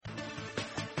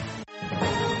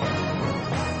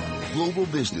global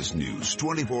business news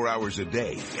 24 hours a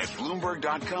day at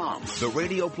Bloomberg.com, the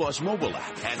Radio Plus mobile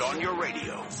app, and on your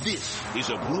radio. This is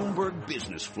a Bloomberg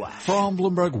Business Flash. From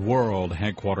Bloomberg World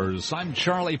Headquarters, I'm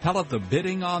Charlie Pellet. The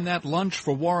bidding on that lunch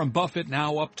for Warren Buffett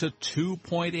now up to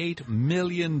 $2.8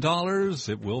 million.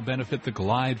 It will benefit the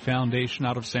Glide Foundation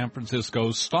out of San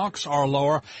Francisco. Stocks are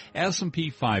lower.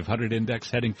 S&P 500 index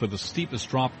heading for the steepest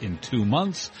drop in 2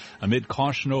 months amid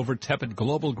caution over tepid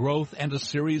global growth and a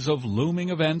series of looming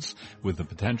events with the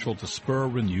potential to spur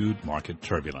renewed market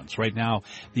turbulence. Right now,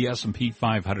 the S&P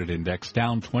 500 index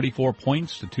down 24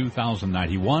 points to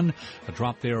 2,091, a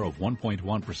drop there of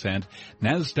 1.1%.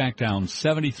 NASDAQ down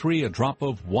 73, a drop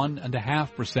of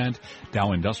 1.5%.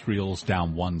 Dow Industrials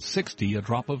down 160, a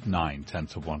drop of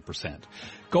 0.9%.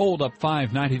 Gold up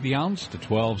 $5.90 the ounce to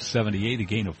 $12.78, a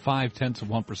gain of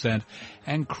 0.5%.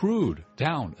 And crude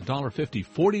down $1.50,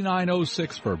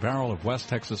 $49.06 for a barrel of West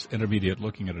Texas Intermediate,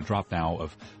 looking at a drop now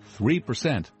of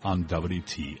 3% on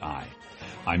WTI.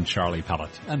 I'm Charlie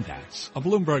Pellet, and that's a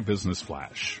Bloomberg Business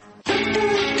Flash.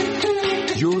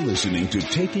 You're listening to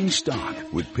Taking Stock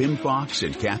with Pim Fox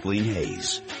and Kathleen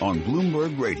Hayes on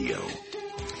Bloomberg Radio.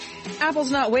 Apple's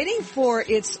not waiting for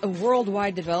its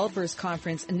Worldwide Developers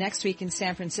Conference next week in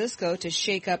San Francisco to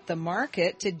shake up the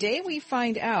market. Today we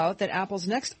find out that Apple's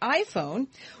next iPhone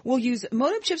will use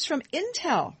modem chips from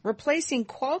Intel, replacing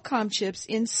Qualcomm chips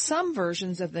in some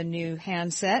versions of the new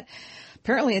handset.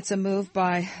 Apparently it's a move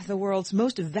by the world's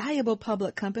most valuable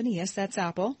public company, yes, that's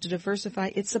Apple, to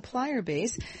diversify its supplier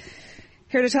base.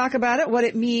 Here to talk about it, what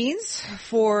it means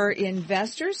for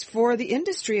investors, for the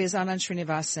industry, is Anand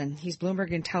Srinivasan. He's Bloomberg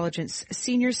Intelligence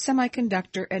Senior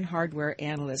Semiconductor and Hardware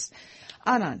Analyst.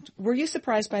 Anand, were you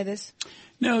surprised by this?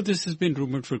 No, this has been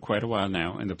rumored for quite a while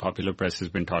now, and the popular press has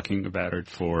been talking about it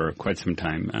for quite some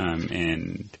time,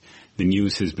 and the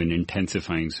news has been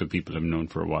intensifying, so people have known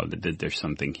for a while that there's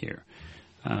something here.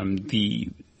 The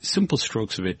simple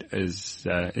strokes of it is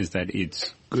that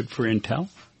it's good for Intel,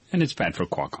 and it's bad for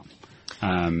Qualcomm.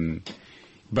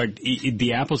 But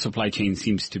the Apple supply chain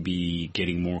seems to be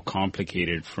getting more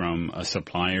complicated from a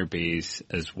supplier base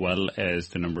as well as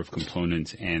the number of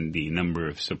components and the number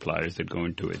of suppliers that go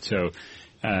into it. So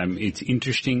it's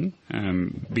interesting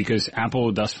because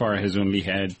Apple thus far has only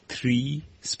had 3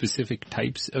 specific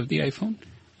types of the iPhone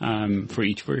for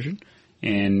each version.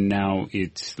 And now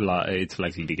it's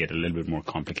likely to get a little bit more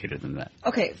complicated than that.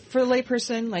 Okay, for a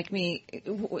layperson like me,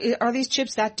 are these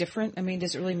chips that different? I mean,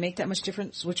 does it really make that much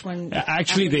difference which one?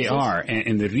 Actually, they are.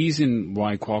 And the reason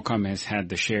why Qualcomm has had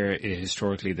the share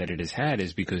historically that it has had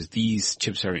is because these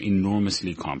chips are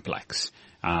enormously complex.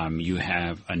 You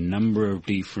have a number of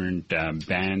different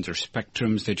bands or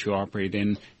spectrums that you operate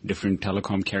in, different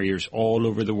telecom carriers all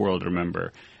over the world,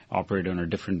 remember, operate on a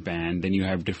different band. Then you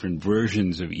have different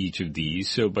versions of each of these.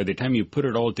 So by the time you put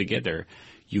it all together,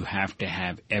 you have to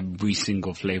have every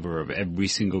single flavor of every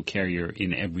single carrier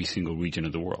in every single region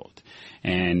of the world.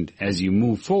 And as you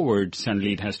move forward,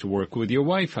 suddenly it has to work with your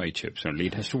Wi-Fi chip. Suddenly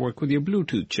it has to work with your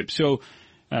Bluetooth chip. So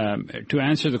to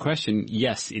answer the question,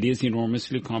 yes, it is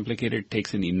enormously complicated. It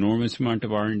takes an enormous amount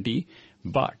of R&D,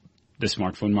 but the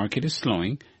smartphone market is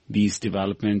slowing. These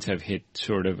developments have hit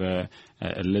sort of a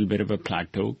little bit of a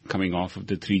plateau coming off of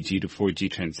the 3G to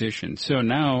 4G transition. So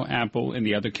now Apple and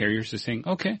the other carriers are saying,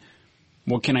 okay,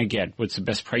 what can I get? What's the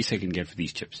best price I can get for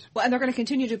these chips? Well, and they're going to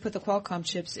continue to put the Qualcomm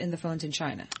chips in the phones in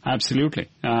China. Absolutely.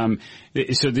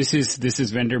 So this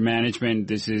is vendor management.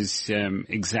 This is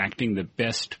exacting the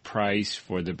best price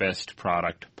for the best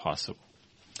product possible.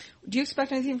 Do you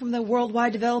expect anything from the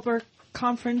Worldwide Developer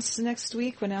Conference next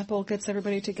week when Apple gets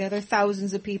everybody together?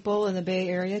 Thousands of people in the Bay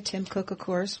Area. Tim Cook, of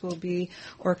course, will be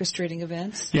orchestrating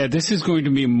events. Yeah, this is going to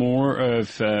be more of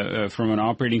from an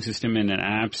operating system and an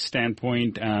app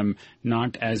standpoint,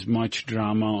 not as much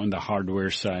drama on the hardware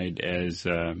side as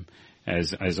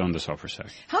on the software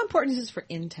side. How important is this for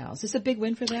Intel? Is this a big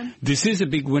win for them? This is a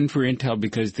big win for Intel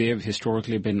because they have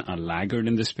historically been a laggard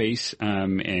in the space,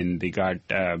 and they got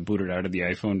booted out of the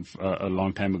iPhone a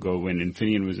long time ago when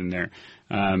Infineon was in there.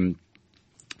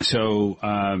 So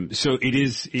it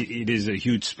is a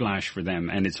huge splash for them,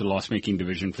 and it's a loss-making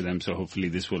division for them. So hopefully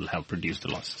this will help reduce the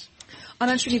losses.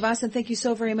 Anand Srinivasan, thank you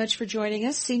so very much for joining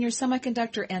us. Senior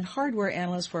Semiconductor and Hardware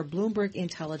Analyst for Bloomberg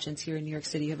Intelligence here in New York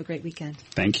City. Have a great weekend.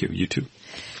 Thank you. You too.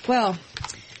 Well,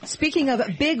 speaking of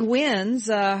big wins,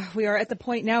 we are at the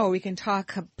point now where we can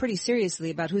talk pretty seriously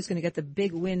about who's going to get the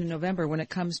big win in November when it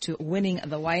comes to winning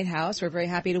the White House. We're very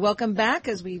happy to welcome back,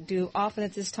 as we do often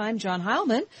at this time, John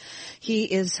Heilemann. He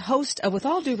is host of With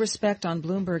All Due Respect on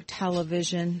Bloomberg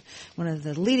Television, one of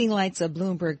the leading lights of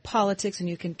Bloomberg politics, and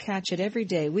you can catch it every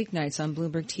day, weeknights on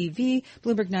Bloomberg TV,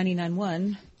 Bloomberg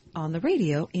 99.1, on the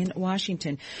radio in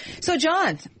Washington. So,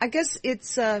 John, I guess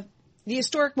it's the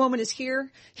historic moment is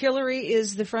here. Hillary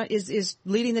is is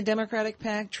leading the Democratic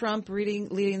pack. Trump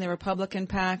leading the Republican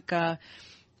pack.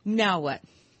 Now what?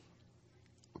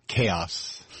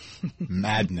 Chaos,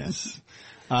 madness.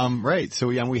 Right. So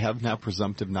we have now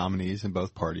presumptive nominees in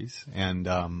both parties, and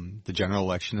the general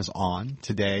election is on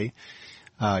today.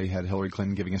 You had Hillary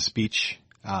Clinton giving a speech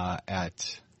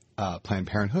at Planned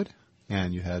Parenthood,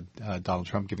 and you had Donald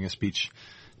Trump giving a speech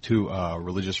to a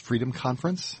religious freedom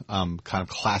conference. Kind of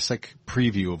classic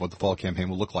preview of what the fall campaign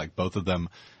will look like. Both of them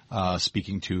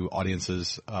speaking to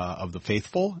audiences of the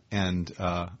faithful, and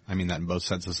I mean that in both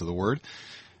senses of the word.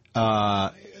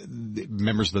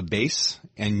 Members of the base,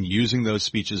 and using those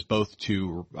speeches both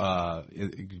to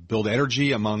build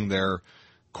energy among their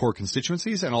core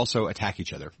constituencies and also attack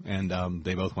each other. And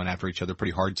they both went after each other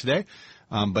pretty hard today,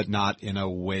 but not in a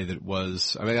way that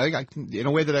was, in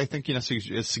a way that I think,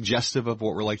 is suggestive of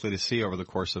what we're likely to see over the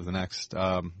course of the next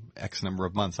X number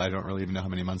of months. I don't really even know how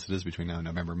many months it is between now and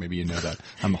November. Maybe you know that.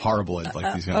 I'm horrible at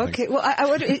these kind of things. Okay,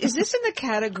 well, is this in the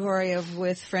category of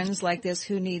with friends like this,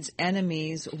 who needs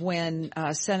enemies, when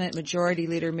Senate Majority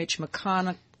Leader Mitch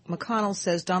McConnell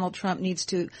says Donald Trump needs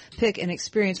to pick an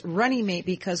experienced running mate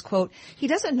because, quote, he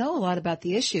doesn't know a lot about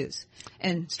the issues,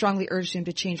 and strongly urged him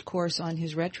to change course on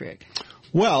his rhetoric?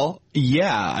 Well,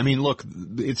 yeah. I mean, look,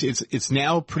 it's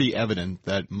now pretty evident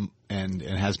that, and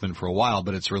has been for a while,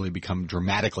 but it's really become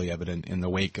dramatically evident in the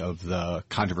wake of the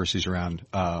controversies around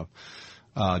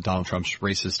Donald Trump's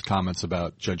racist comments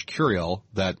about Judge Curiel,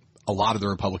 that a lot of the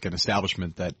Republican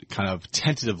establishment that kind of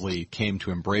tentatively came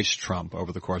to embrace Trump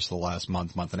over the course of the last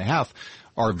month and a half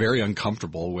are very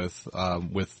uncomfortable with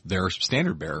their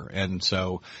standard bearer. And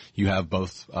so you have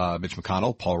both Mitch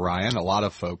McConnell, Paul Ryan, a lot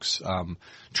of folks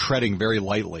treading very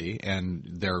lightly, and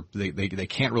they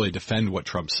can't really defend what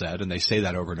Trump said, and they say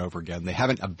that over and over again. They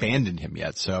haven't abandoned him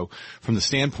yet. So from the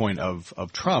standpoint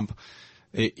of Trump,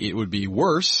 it would be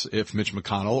worse if Mitch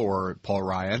McConnell or Paul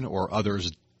Ryan or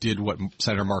others did what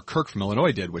Senator Mark Kirk from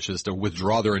Illinois did, which is to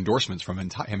withdraw their endorsements from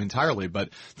him entirely. But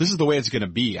this is the way it's going to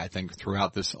be, I think,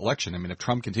 throughout this election. I mean, if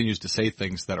Trump continues to say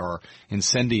things that are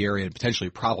incendiary and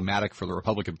potentially problematic for the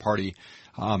Republican Party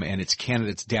and its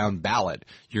candidates down ballot,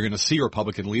 you're going to see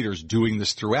Republican leaders doing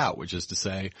this throughout, which is to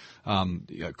say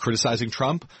criticizing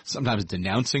Trump, sometimes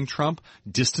denouncing Trump,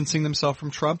 distancing themselves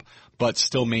from Trump, but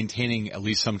still maintaining at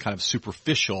least some kind of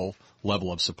superficial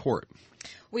level of support.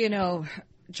 Well,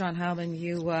 John Heilemann,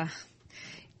 you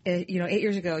 8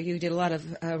 years ago, you did a lot of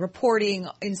reporting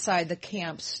inside the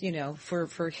camps,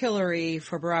 for Hillary,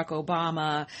 for Barack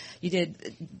Obama. You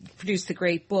did produce the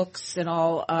great books and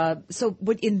all. So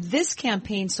in this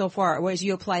campaign so far, as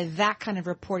you apply that kind of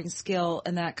reporting skill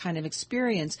and that kind of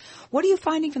experience, what are you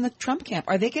finding from the Trump camp?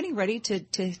 Are they getting ready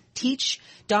to teach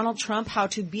Donald Trump how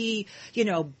to be,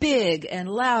 big and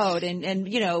loud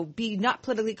and be not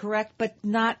politically correct, but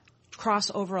not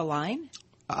cross over a line?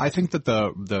 I think that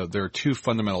there are two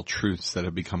fundamental truths that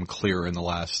have become clear in the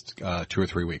last 2 or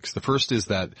 3 weeks. The first is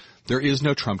that there is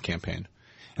no Trump campaign,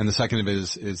 and the second of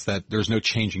it is that there's no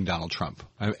changing Donald Trump.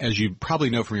 As you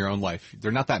probably know from your own life, there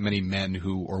are not that many men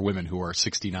or women who are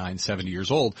 69, 70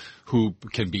 years old who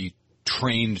can be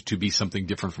trained to be something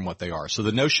different from what they are. So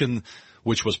the notion,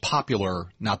 which was popular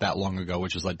not that long ago,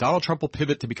 which is like Donald Trump will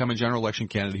pivot to become a general election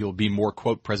candidate. He will be more,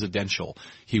 quote, presidential.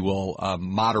 He will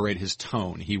moderate his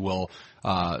tone. He will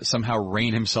somehow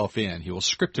rein himself in. He will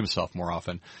script himself more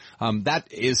often.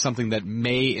 That is something that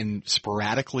may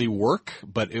sporadically work,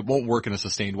 but it won't work in a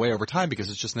sustained way over time because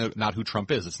it's just not who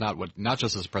Trump is. It's not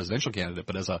just as a presidential candidate,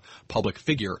 but as a public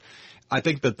figure. I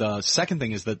think that the second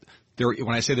thing is that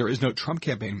when I say there is no Trump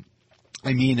campaign,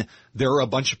 I mean, there are a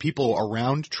bunch of people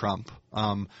around Trump,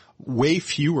 way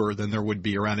fewer than there would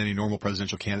be around any normal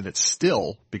presidential candidate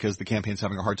still, because the campaign's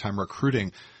having a hard time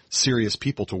recruiting serious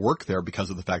people to work there because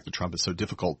of the fact that Trump is so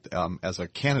difficult as a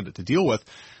candidate to deal with,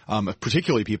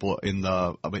 particularly people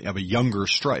of a younger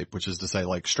stripe, which is to say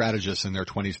like strategists in their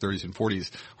 20s, 30s, and 40s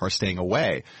are staying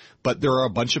away. But there are a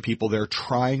bunch of people there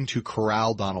trying to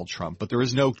corral Donald Trump, but there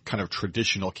is no kind of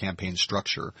traditional campaign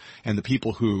structure. And the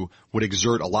people who would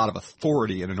exert a lot of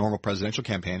authority in a normal presidential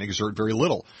campaign exert very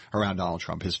little around Donald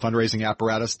Trump. His fundraising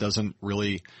apparatus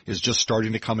is just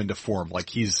starting to come into form. Like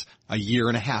he's a year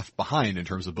and a half behind in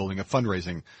terms of building a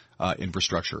fundraising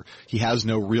infrastructure. He has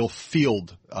no real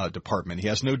field department. He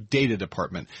has no data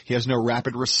department. He has no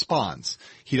rapid response.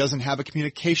 He doesn't have a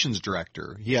communications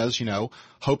director. He has,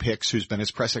 Hope Hicks, who's been his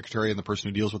press secretary and the person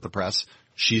who deals with the press.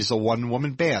 She's a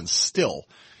one-woman band still.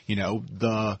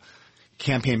 The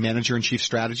campaign manager and chief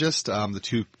strategist, the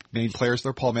two main players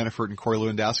there, Paul Manafort and Corey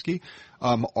Lewandowski,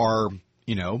 are,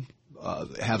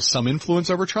 have some influence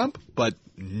over Trump, but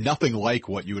nothing like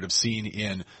what you would have seen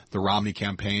in the Romney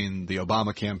campaign, the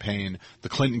Obama campaign, the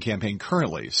Clinton campaign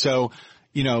currently. So,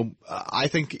 I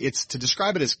think to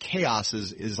describe it as chaos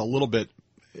is a little bit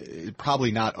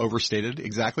probably not overstated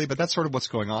exactly, but that's sort of what's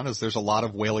going on. Is there's a lot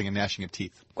of wailing and gnashing of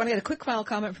teeth. I want to get a quick final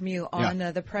comment from you on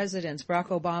the president's, Barack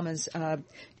Obama's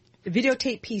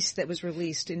videotape piece that was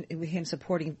released with him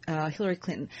supporting Hillary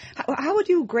Clinton. How would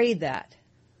you grade that?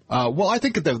 Well, I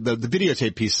think that the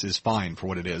videotape piece is fine for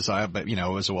what it is. But it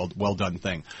was a well done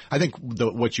thing. I think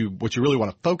what you really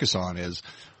want to focus on is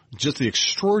just the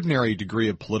extraordinary degree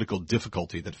of political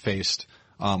difficulty that faced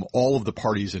all of the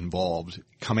parties involved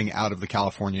coming out of the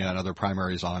California and other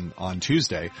primaries on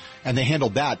Tuesday. And they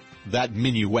handled that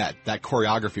minuet, that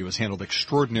choreography was handled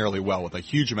extraordinarily well with a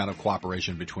huge amount of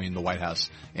cooperation between the White House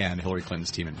and Hillary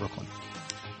Clinton's team in Brooklyn.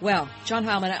 Well, John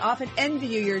Heilemann, I often envy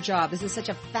you your job. This is such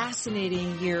a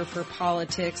fascinating year for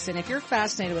politics. And if you're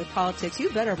fascinated with politics,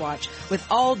 you better watch With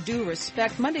All Due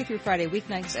Respect, Monday through Friday,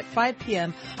 weeknights at 5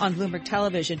 p.m. on Bloomberg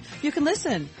Television. You can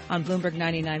listen on Bloomberg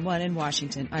 99.1 in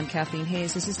Washington. I'm Kathleen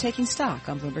Hayes. This is Taking Stock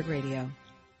on Bloomberg Radio.